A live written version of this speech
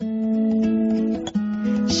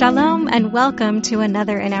Shalom and welcome to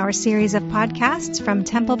another in our series of podcasts from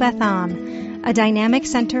Temple Beth Am, a dynamic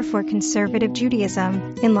center for conservative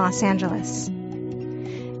Judaism in Los Angeles.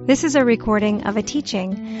 This is a recording of a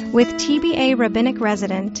teaching with TBA rabbinic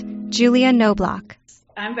resident Julia Knobloch.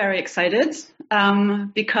 I'm very excited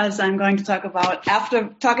because I'm going to talk about,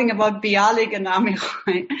 after talking about Bialik and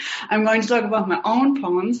Amichai, I'm going to talk about my own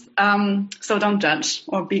poems. So don't judge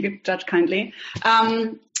or be judged kindly.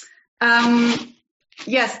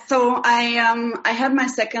 Yes, so I had my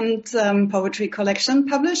second poetry collection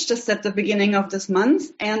published just at the beginning of this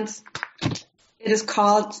month, and it is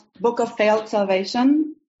called Book of Failed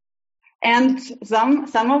Salvation. And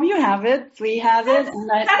some of you have it. We have it. And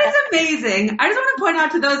that is amazing. I just want to point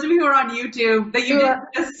out to those of you who are on YouTube that you didn't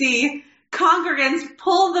just see congregants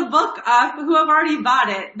pull the book up who have already bought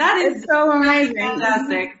it. That is so amazing.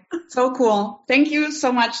 Fantastic. So cool. Thank you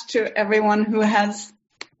so much to everyone who has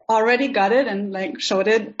already got it and showed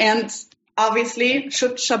it. And obviously,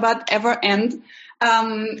 should Shabbat ever end,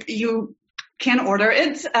 you can order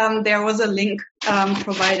it. There was a link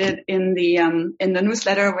provided in the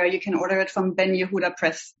newsletter where you can order it from Ben Yehuda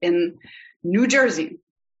Press in New Jersey.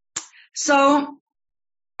 So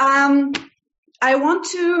I want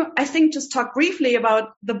to, just talk briefly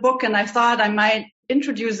about the book, and I thought I might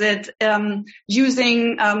introduce it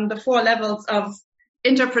using the four levels of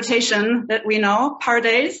interpretation that we know: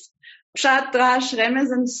 Pardes, Pshat, Drash,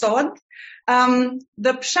 Remez, and Sod.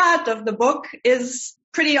 The Pshat of the book is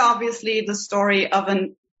pretty obviously the story of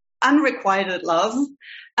an unrequited love,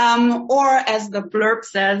 or as the blurb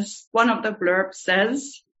says, one of the blurbs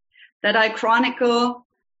says, that I chronicle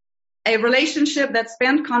a relationship that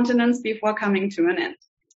spanned continents before coming to an end.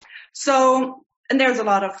 So, and there's a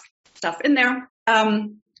lot of stuff in there.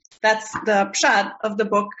 That's the Pshat of the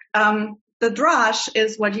book. The drash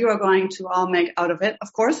is what you are going to all make out of it,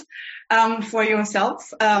 of course, for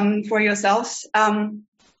yourselves.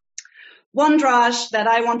 One drash that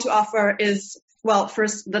I want to offer is, well,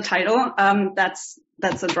 first the title. That's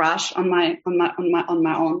a drash on my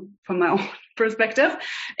own, from my own perspective.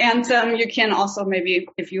 And you can also, maybe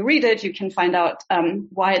if you read it, you can find out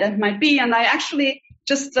why that might be. And I actually,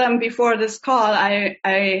 just before this call, I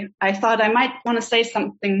thought I might want to say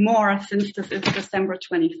something more, since this is December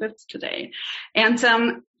 25th today. And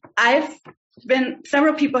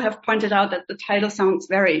several people have pointed out that the title sounds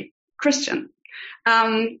very Christian,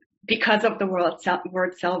 because of the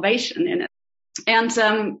word salvation in it. And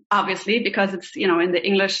obviously, because it's, in the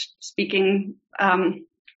English-speaking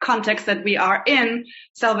context that we are in,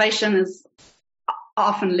 salvation is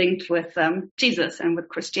often linked with Jesus and with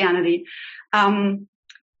Christianity.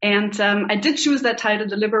 And I did choose that title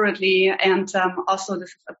deliberately, and also this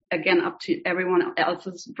is, again, up to everyone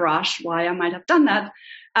else's brush why I might have done that.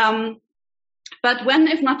 But when,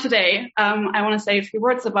 if not today, I want to say a few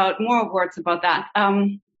more words about that.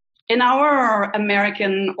 In our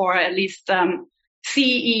American, or at least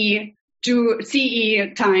CE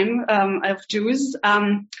time of Jews,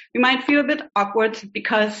 we might feel a bit awkward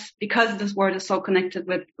because this word is so connected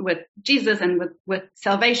with Jesus and with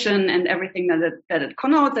salvation and everything that it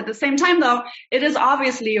connotes. At the same time, though, it is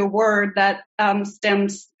obviously a word that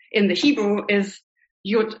stems in the Hebrew is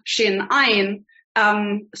Yud Shin Ayin.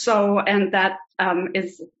 And that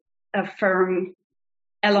is a firm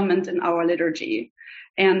element in our liturgy.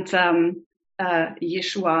 And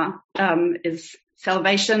Yeshua is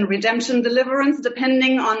salvation, redemption, deliverance,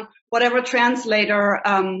 depending on whatever translator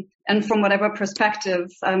and from whatever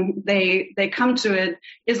perspective they come to it,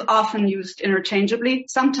 is often used interchangeably.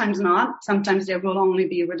 Sometimes not. Sometimes there will only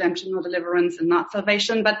be redemption or deliverance and not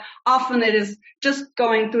salvation. But often it is just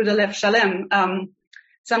going through the Lev Shalem.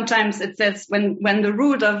 Sometimes it says when the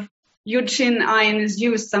root of Yud Shin Ayin is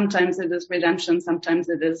used, sometimes it is redemption, sometimes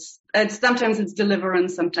it's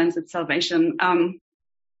deliverance, sometimes it's salvation.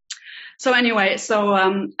 So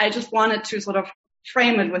I just wanted to sort of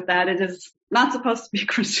frame it with that. It is not supposed to be a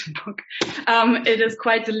Christian book. It is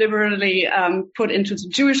quite deliberately put into the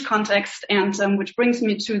Jewish context, and which brings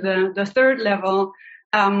me to the third level,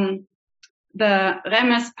 the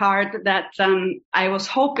Remez part that I was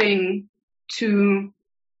hoping to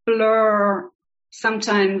blur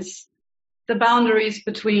sometimes the boundaries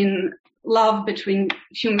between love between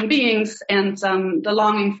human beings and the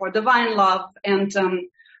longing for divine love. And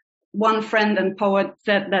one friend and poet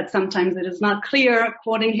said that sometimes it is not clear,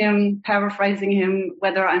 quoting him, paraphrasing him,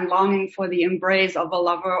 whether I'm longing for the embrace of a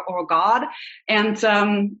lover or God. And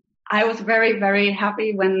I was very, very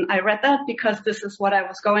happy when I read that, because this is what I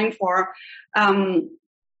was going for. And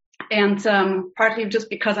partly just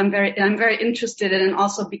because I'm very interested in it, and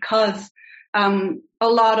also because a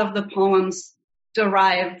lot of the poems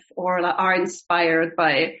derive or are inspired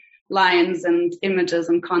by lines and images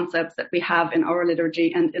and concepts that we have in our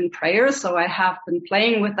liturgy and in prayer. So I have been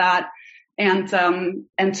playing with that, and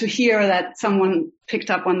to hear that someone picked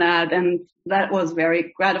up on that, and that was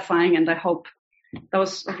very gratifying. And I hope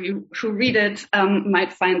those of you who read it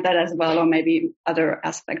might find that as well, or maybe other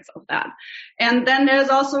aspects of that. And then there's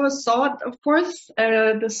also a sword, of course.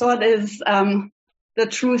 The sword is the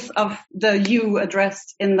truth of the you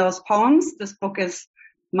addressed in those poems. This book is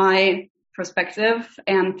my perspective,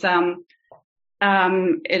 and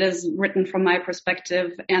it is written from my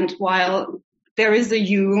perspective. And while there is a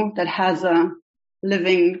you that has a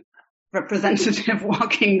living representative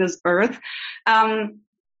walking this earth,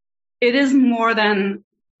 it is more than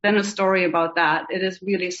a story about that. It is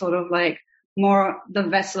really sort of like more the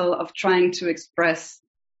vessel of trying to express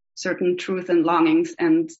certain truth and longings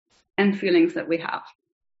and feelings that we have.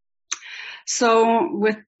 So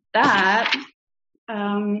with that,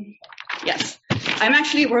 yes, I'm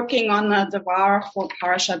actually working on a devar for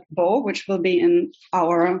Parashat Bo, which will be in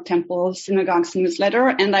our temple synagogue's newsletter,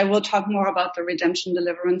 and I will talk more about the redemption,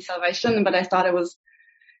 deliverance, salvation. But I thought it was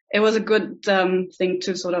a good thing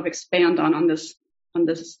to sort of expand on this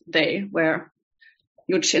day where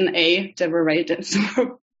Yuchin A. Devereux is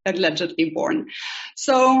allegedly born.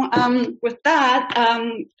 So with that,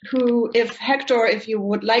 if you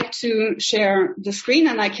would like to share the screen,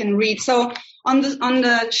 and I can read. So on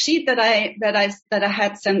the sheet that I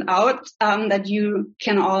had sent out, that you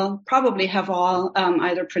can all probably have all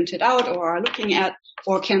either printed out or are looking at,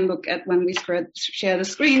 or can look at when we share the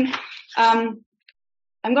screen. I'm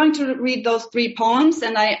going to read those 3 poems,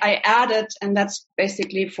 and I added, and that's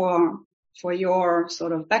basically for your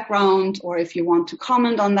sort of background, or if you want to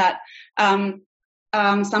comment on that, some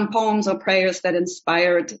poems or prayers that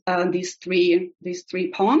inspired these three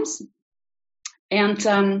poems.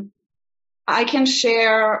 And I can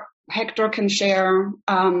share, Hector can share,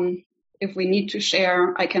 if we need to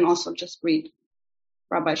share. I can also just read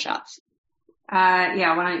Rabbi Schatz.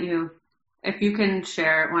 Yeah, why don't you, if you can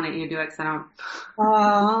share it, why don't you do it, because I don't...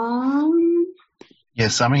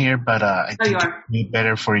 Yes, I'm here, but I think it would be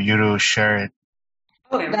better for you to share it.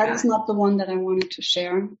 Oh, okay, that is not the one that I wanted to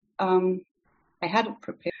share. I had it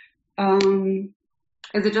prepared.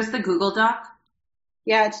 Is it just the Google Doc?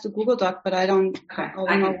 Yeah, it's the Google Doc, but I don't know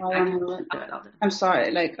why I don't know it. I'm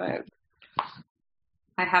sorry, I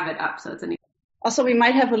have it up, so it's Also, we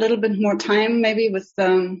might have a little bit more time, maybe with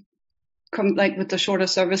the shorter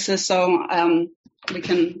services. So we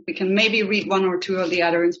can maybe read one or two of the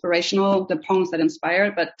other the poems that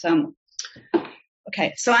inspired. But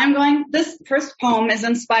okay, so this first poem is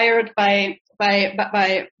inspired by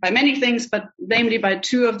many things, but namely by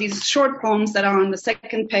 2 of these short poems that are on the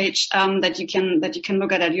second page, that you can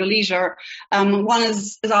look at your leisure. One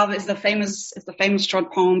is the famous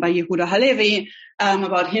short poem by Yehuda Halevi,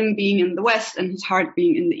 about him being in the West and his heart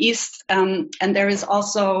being in the East. And there is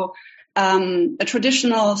also a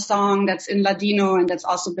traditional song that's in Ladino and that's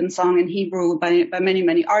also been sung in Hebrew by many,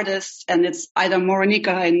 many artists. And it's either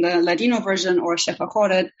Morenica in the Ladino version or Shefa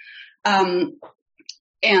Chored.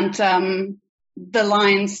 The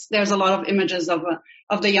lines, there's a lot of images of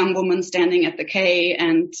the young woman standing at the quay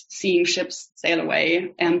and seeing ships sail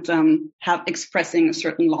away and expressing a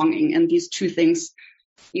certain longing. And these 2 things,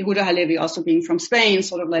 Yehuda Halevi also being from Spain,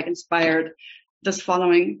 sort of inspired this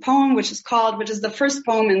following poem, which is the first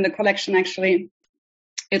poem in the collection, actually.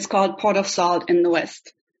 It's called Port of Salt in the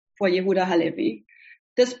West, for Yehuda Halevi.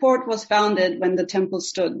 This port was founded when the temple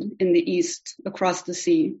stood in the east across the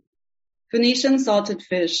sea. Phoenicians salted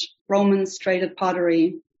fish, Romans traded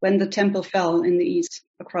pottery, when the temple fell in the east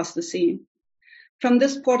across the sea. From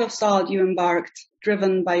this port of salt you embarked,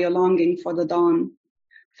 driven by your longing for the dawn.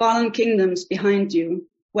 Fallen kingdoms behind you,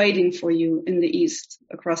 waiting for you in the east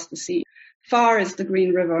across the sea. Far is the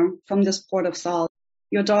green river from this port of salt.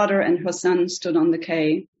 Your daughter and her son stood on the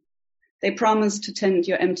quay. They promised to tend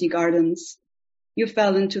your empty gardens. You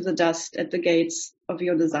fell into the dust at the gates of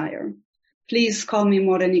your desire. Please call me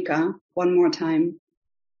Morenica one more time.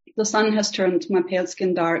 The sun has turned my pale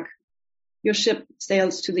skin dark. Your ship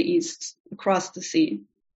sails to the east across the sea,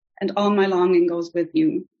 and all my longing goes with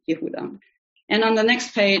you, Yehuda. And on the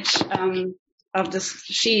next page of this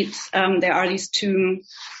sheet, there are these two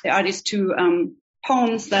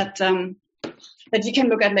poems that you can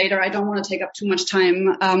look at later. I don't want to take up too much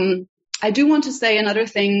time. I do want to say another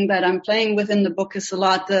thing that I'm playing with in the book is a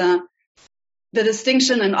lot the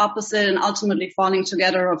distinction and opposite and ultimately falling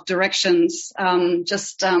together of directions.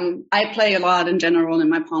 I play a lot in general in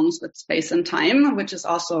my poems with space and time, which is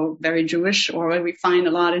also very Jewish, or we find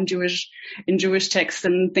a lot in Jewish texts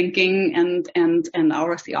and thinking and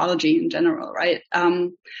our theology in general, right?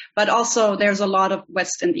 But also there's a lot of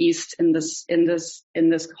West and East in this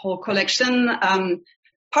whole collection,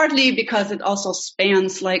 partly because it also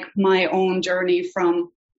spans like my own journey from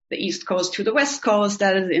the East Coast to the West Coast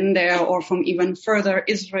that is in there, or from even further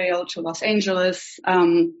Israel to Los Angeles,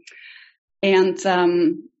 and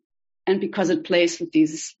because it plays with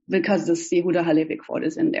because this Yehuda Halevi quote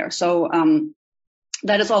is in there. So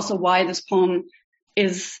that is also why this poem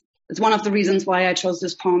it's one of the reasons why I chose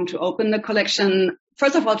this poem to open the collection.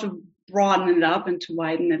 First of all, to broaden it up and to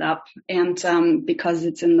widen it up, and because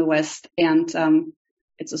it's in the West, and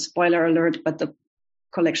it's a spoiler alert, but the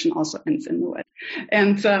collection also ends in the West.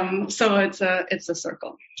 And so it's a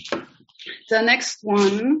circle. The next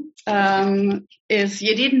one is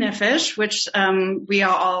Yedid Nefesh, which we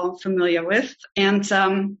are all familiar with. And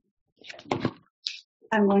I'm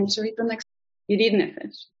going to read the next. Yedid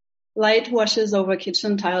Nefesh. Light washes over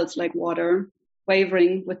kitchen tiles like water,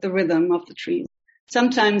 wavering with the rhythm of the trees.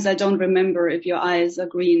 Sometimes I don't remember if your eyes are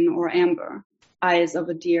green or amber, eyes of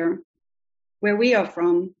a deer. Where we are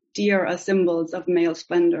from, deer are symbols of male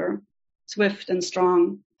splendor, swift and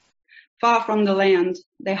strong. Far from the land,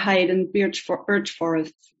 they hide in birch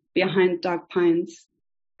forests behind dark pines.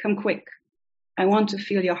 Come quick. I want to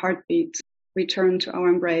feel your heartbeat. Return to our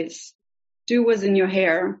embrace. Dew was in your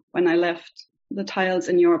hair when I left. The tiles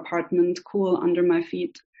in your apartment cool under my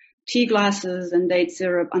feet. Tea glasses and date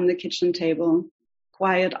syrup on the kitchen table.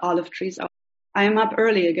 Quiet olive trees out. I am up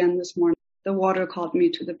early again this morning. The water called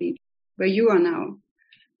me to the beach, where you are now.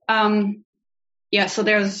 So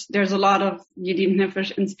there's a lot of Yedid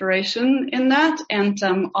Nefesh inspiration in that, and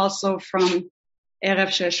also from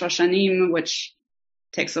Erev Shel Shoshanim, which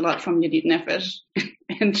takes a lot from Yedid Nefesh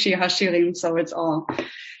and Shir HaShirim, so it's all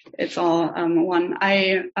one.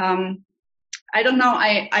 I don't know.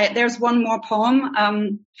 There's one more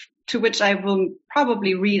poem to which I will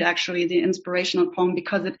probably read actually the inspirational poem,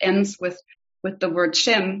 because it ends with the word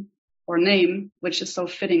Shem, or name, which is so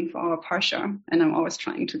fitting for our Parsha. And I'm always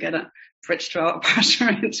trying to get a bridge to our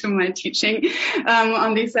Parsha into my teaching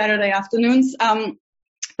on these Saturday afternoons.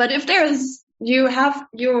 But if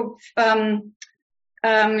you're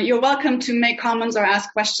welcome to make comments or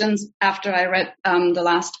ask questions after I read the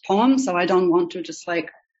last poem. So I don't want to just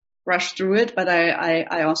like rush through it, but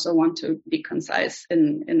I also want to be concise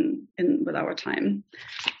in with our time.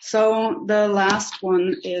 So the last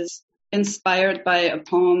one is inspired by a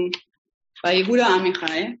poem by Yehuda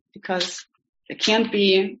Amichai, because it can't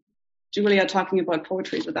be Julia talking about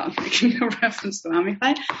poetry without making a reference to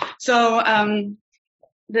Amichai. So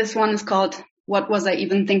this one is called What Was I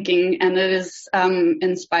Even Thinking? And it is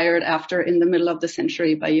inspired after In the Middle of the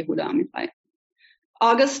Century by Yehuda Amichai.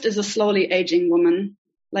 August is a slowly aging woman,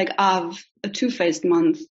 like Av, a two-faced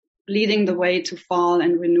month, leading the way to fall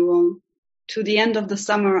and renewal. To the end of the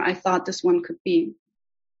summer, I thought this one could be.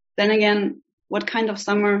 Then again, what kind of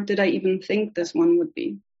summer did I even think this one would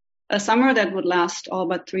be? A summer that would last all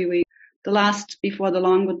but 3 weeks, the last before the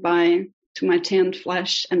long goodbye to my tanned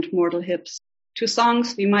flesh and mortal hips, to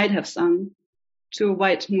songs we might have sung, to a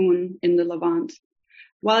white moon in the Levant.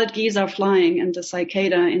 Wild geese are flying and the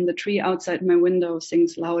cicada in the tree outside my window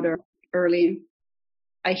sings louder, early.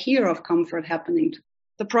 I hear of comfort happening.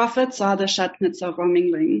 The prophet saw the Shatnitzer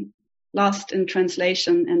mingling, lost in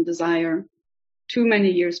translation and desire. Too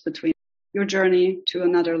many years between. Your journey to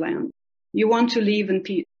another land. You want to leave in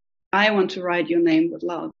peace. I want to write your name with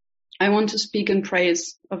love. I want to speak in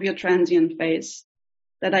praise of your transient face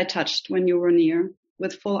that I touched when you were near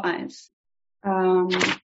with full eyes.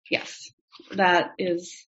 Yes, that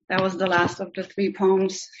was the last of the 3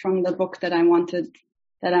 poems from the book that I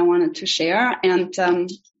wanted to share. And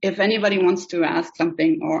if anybody wants to ask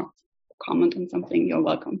something or comment on something, you're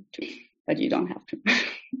welcome to, but you don't have to.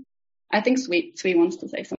 I think Sweet wants to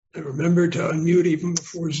say something. I remembered to unmute even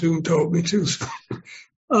before Zoom told me to.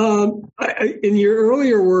 In your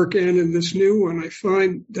earlier work and in this new one, I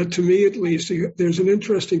find that, to me at least, there's an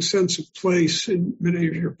interesting sense of place in many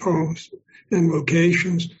of your poems and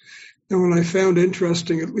locations. And what I found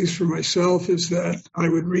interesting, at least for myself, is that I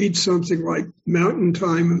would read something like Mountain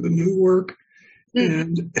Time in the new work,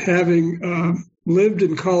 and having lived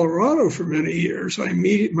in Colorado for many years, my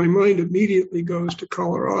mind immediately goes to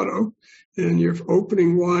Colorado. And your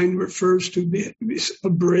opening line refers to a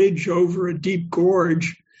bridge over a deep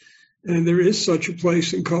gorge. And there is such a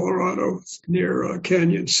place in Colorado near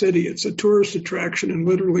Canyon City. It's a tourist attraction and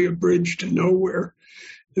literally a bridge to nowhere.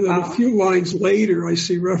 And then a few lines later, I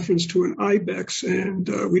see reference to an ibex, and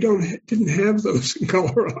we didn't have those in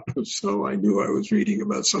Colorado, so I knew I was reading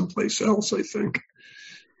about someplace else, I think.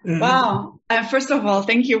 And wow. First of all,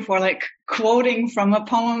 thank you for quoting from a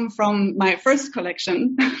poem from my first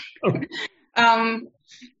collection.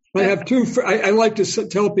 I have two. I like to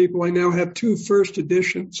tell people I now have 2 first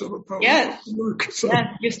editions of a poem. Yes. So.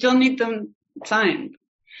 Yes, you still need them signed.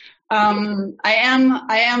 I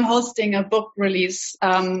am hosting a book release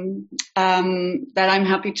that I'm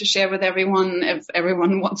happy to share with everyone if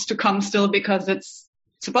everyone wants to come still, because it's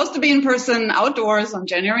supposed to be in person outdoors on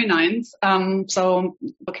January 9th. So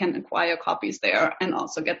you can acquire copies there and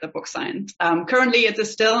also get the book signed. Currently it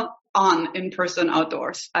is still on in person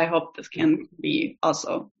outdoors. I hope this can be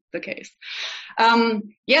also the case.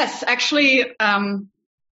 Yes, actually,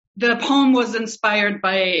 the poem was inspired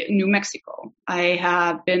by New Mexico. I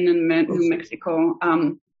have been in New Mexico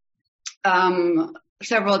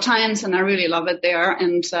several times, and I really love it there.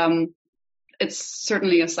 And it's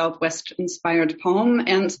certainly a Southwest-inspired poem.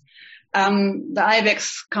 And the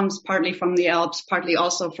ibex comes partly from the Alps, partly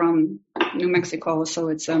also from New Mexico. So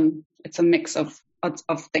it's a mix of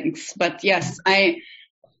things. But yes,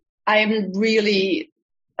 I'm really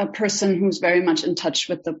a person who's very much in touch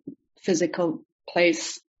with the physical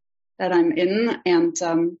place that I'm in, and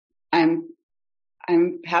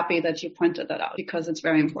I'm happy that you pointed that out because it's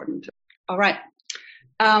very important. All right.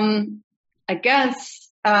 I guess,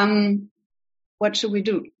 what should we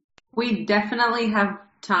do? We definitely have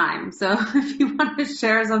time. So if you want to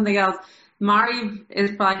share something else, Mari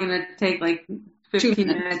is probably going to take 15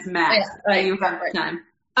 minutes max. Yeah, right, you have right. time.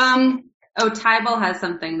 Tybal has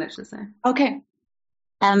something that she'll say. Okay.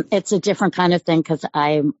 It's a different kind of thing because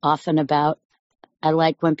I'm often I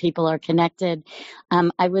like when people are connected.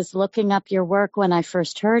 I was looking up your work when I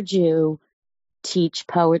first heard you teach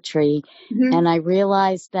poetry, and I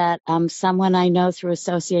realized that someone I know through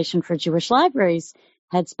Association for Jewish Libraries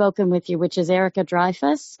had spoken with you, which is Erica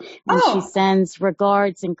Dreyfus, and she sends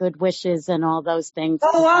regards and good wishes and all those things.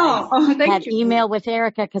 Oh, wow. Thank you. I had email with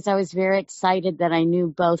Erica because I was very excited that I knew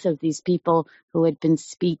both of these people who had been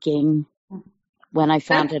speaking when I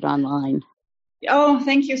found it online. Oh,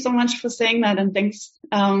 thank you so much for saying that, and thanks.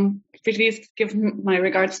 Please give my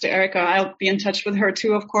regards to Erica. I'll be in touch with her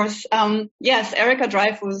too, of course. Yes, Erica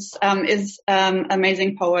Dreyfus is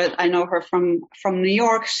amazing poet. I know her from New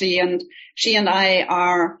York. She and I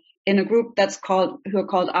are in a group who are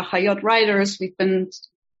called Achayot Writers. We've been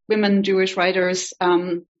women Jewish writers.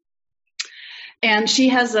 And she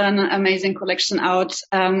has an amazing collection out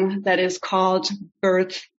that is called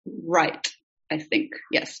Birthright, I think.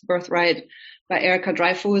 Yes, Birthright, by Erica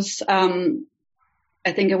Dreyfus.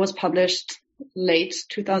 I think it was published late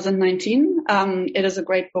 2019. It is a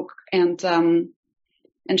great book, and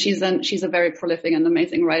she's a very prolific and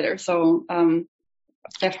amazing writer. So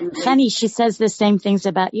definitely. Funny, she says the same things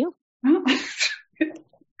about you. Oh. Good.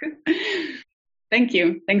 Thank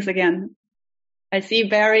you. Thanks again. I see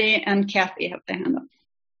Barry and Kathy have their hand up.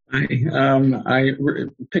 I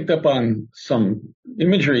picked up on some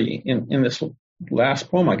imagery in this last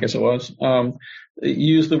poem, I guess it was.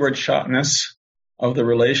 Used the word shotness of the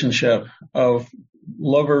relationship of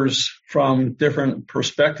lovers from different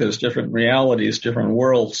perspectives, different realities, different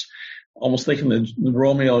worlds. Almost thinking the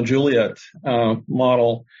Romeo and Juliet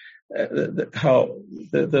model, how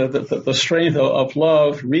the strength of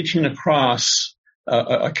love reaching across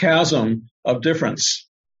a chasm of difference.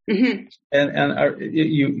 Mm-hmm. And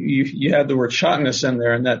you had the word shotness in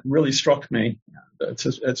there, and that really struck me.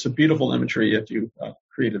 It's a beautiful imagery that you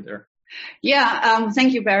created there. Yeah,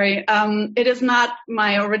 thank you, Barry. It is not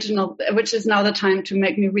my original, which is now the time to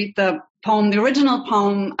make me read the poem. The original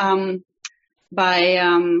poem by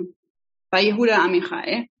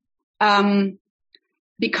Yehuda Amichai,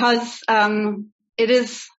 because it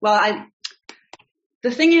is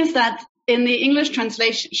the thing is that in the English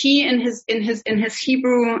translation, he in his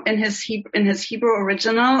Hebrew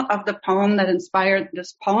original of the poem that inspired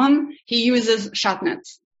this poem, he uses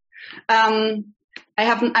shatnez.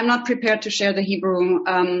 I'm not prepared to share the Hebrew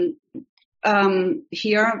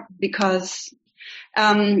here because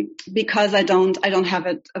I don't have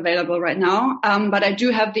it available right now. But I do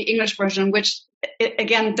have the English version, which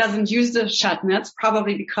again doesn't use the shatnez,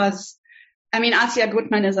 probably because Asya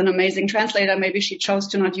Gutman is an amazing translator. Maybe she chose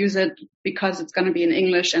to not use it because it's going to be in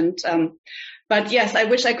English. And but yes, I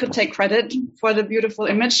wish I could take credit for the beautiful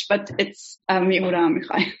image, but it's Yehuda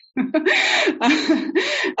Amichai.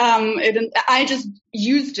 I just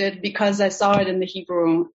used it because I saw it in the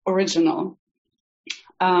Hebrew original.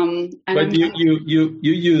 But you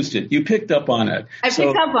used it. You picked up on it. I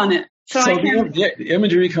picked up on it. So the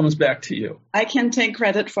imagery comes back to you. I can take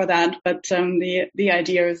credit for that, but the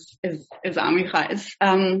idea is Amichai's.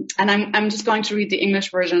 And I'm just going to read the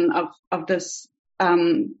English version of this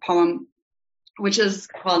poem, which is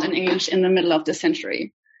called in English, In the Middle of the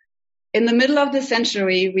Century. In the middle of the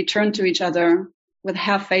century, we turned to each other with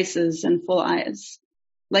half faces and full eyes,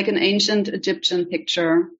 like an ancient Egyptian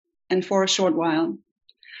picture, and for a short while.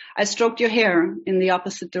 I stroked your hair in the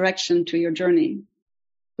opposite direction to your journey.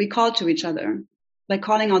 We called to each other, like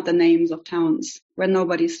calling out the names of towns where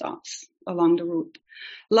nobody stops along the route.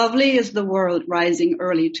 Lovely is the world rising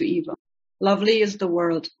early to evil. Lovely is the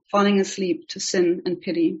world falling asleep to sin and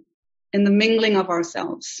pity. In the mingling of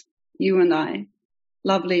ourselves, you and I.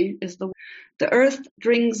 Lovely is the earth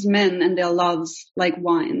drinks men and their loves like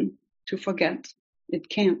wine. To forget, it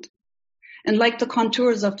can't. And like the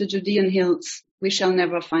contours of the Judean hills, we shall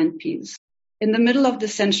never find peace. In the middle of the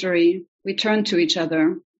century, we turned to each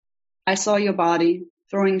other. I saw your body,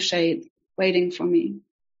 throwing shade, waiting for me.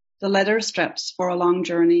 The leather straps for a long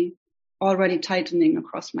journey, already tightening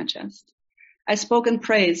across my chest. I spoke in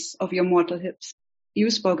praise of your mortal hips. You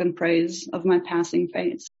spoke in praise of my passing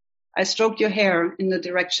face. I stroked your hair in the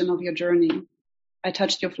direction of your journey. I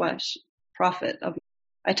touched your flesh, prophet of you.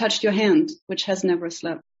 I touched your hand, which has never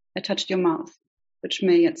slept. I touched your mouth, which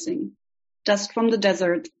may yet sing. Dust from the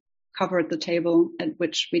desert covered the table at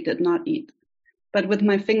which we did not eat. But with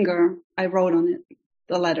my finger, I wrote on it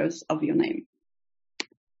the letters of your name.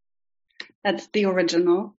 That's the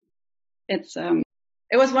original. It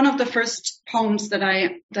was one of the first poems that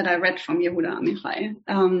I read from Yehuda Amichai.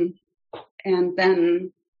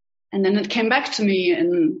 And then it came back to me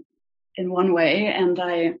in one way, and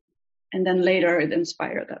then later it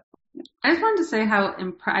inspired that. I just wanted to say how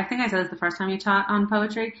I think I said this the first time you taught on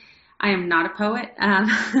poetry. I am not a poet,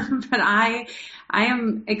 but I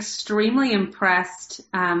am extremely impressed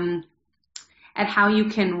at how you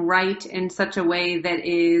can write in such a way that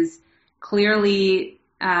is clearly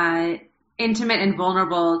intimate and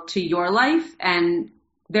vulnerable to your life, and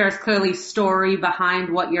there's clearly story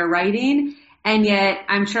behind what you're writing. And yet,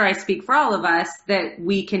 I'm sure I speak for all of us that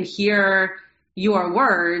we can hear your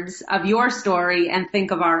words of your story and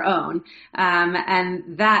think of our own.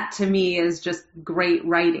 And that to me is just great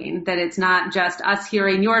writing, that it's not just us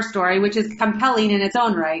hearing your story, which is compelling in its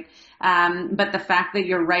own right. But the fact that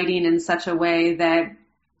you're writing in such a way that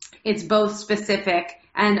it's both specific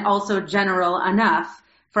and also general enough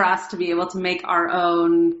for us to be able to make our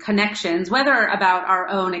own connections, whether about our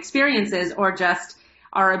own experiences or just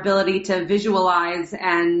our ability to visualize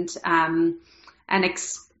and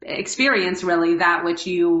experience really that which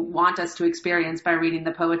you want us to experience by reading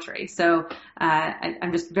the poetry. So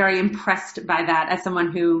I'm just very impressed by that as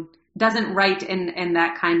someone who doesn't write in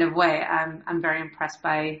that kind of way. I'm very impressed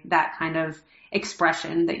by that kind of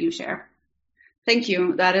expression that you share. Thank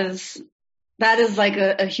you. That is like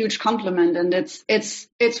a huge compliment, and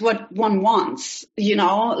it's what one wants, you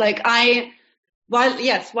know, like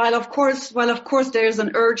while of course there's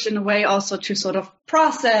an urge in a way also to sort of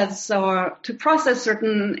process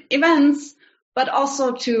certain events, but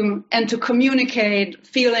also to communicate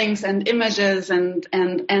feelings and images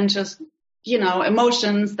and just, you know,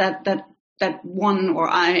 emotions that one or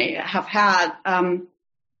I have had.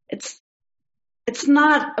 It's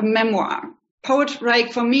not a memoir. Poetry,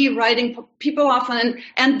 like for me, writing, people often,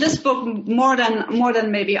 and this book more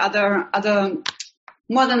than maybe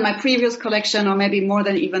more than my previous collection, or maybe more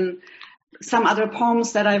than even some other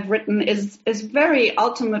poems that I've written, is very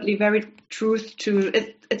ultimately very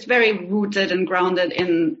it's very rooted and grounded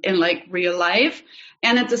in like real life.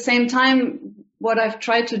 And at the same time, what I've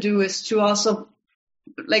tried to do is to also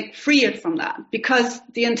like free it from that, because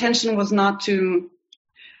the intention was not to,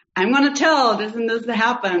 I'm going to tell this and this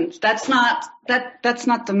happened. That's not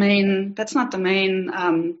the main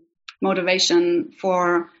motivation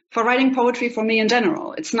for writing poetry for me in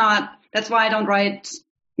general. It's not, that's why I don't write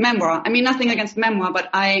memoir. I mean, nothing against memoir, but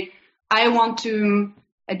I do want to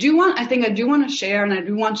share, and I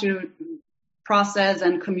do want to process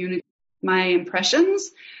and communicate my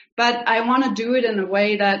impressions, but I want to do it in a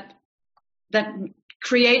way that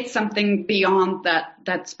creates something beyond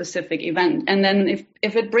that specific event. And then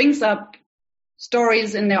if it brings up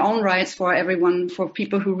stories in their own rights for everyone, for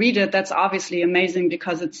people who read it, that's obviously amazing,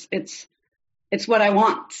 because it's what I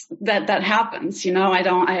want that happens. You know,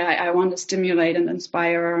 I want to stimulate and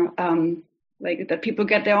inspire, like that people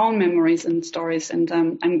get their own memories and stories. And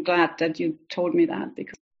I'm glad that you told me that,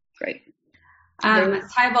 because it's great.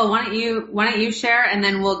 Tybal, why don't you share, and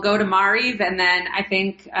then we'll go to Mariv, and then I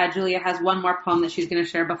think Julia has one more poem that she's going to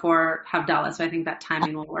share before Havdalah. So I think that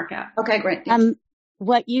timing will work out. Okay, great.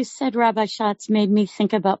 what you said, Rabbi Schatz, made me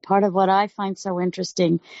think about part of what I find so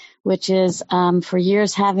interesting, which is for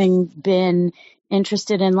years having been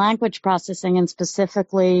interested in language processing, and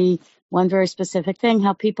specifically one very specific thing,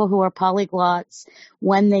 how people who are polyglots,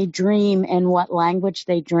 when they dream and what language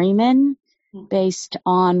they dream in based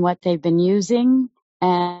on what they've been using.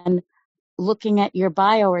 And looking at your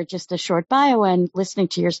bio, or just a short bio, and listening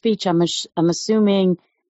to your speech, I'm assuming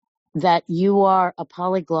that you are a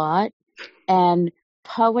polyglot, and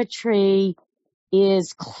poetry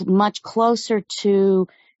is much closer to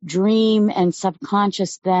dream and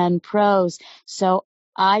subconscious than prose. So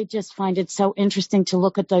I just find it so interesting to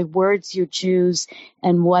look at the words you choose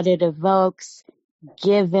and what it evokes,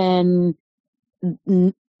 given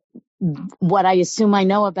what I assume I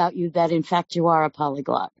know about you, that in fact you are a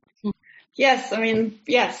polyglot. Yes.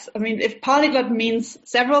 If polyglot means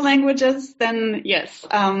several languages, then yes.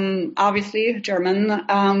 Obviously German,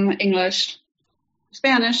 English,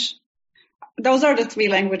 Spanish. Those are the 3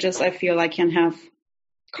 languages I feel I can have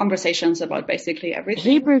conversations about basically everything.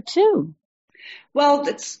 Hebrew too. Well,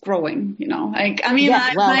 it's growing, my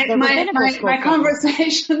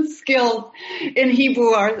conversation skills in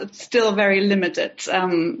Hebrew are still very limited.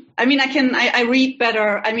 I read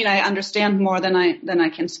better. I understand more than I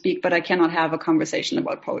can speak, but I cannot have a conversation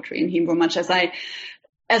about poetry in Hebrew, much as I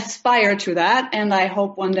aspire to that. And I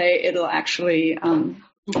hope one day it'll actually,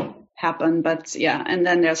 happen. But yeah, and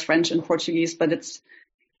then there's French and Portuguese, but it's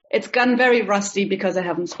gotten very rusty because I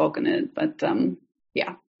haven't spoken it. But,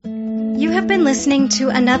 yeah. You have been listening to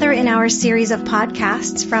another in our series of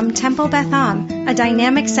podcasts from Temple Beth Am, a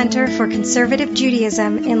dynamic center for conservative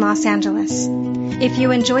Judaism in Los Angeles. If you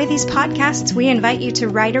enjoy these podcasts, we invite you to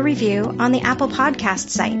write a review on the Apple Podcast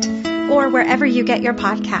site or wherever you get your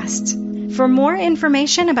podcasts. For more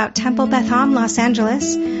information about Temple Beth Am Los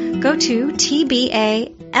Angeles, go to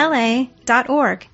tbala.org.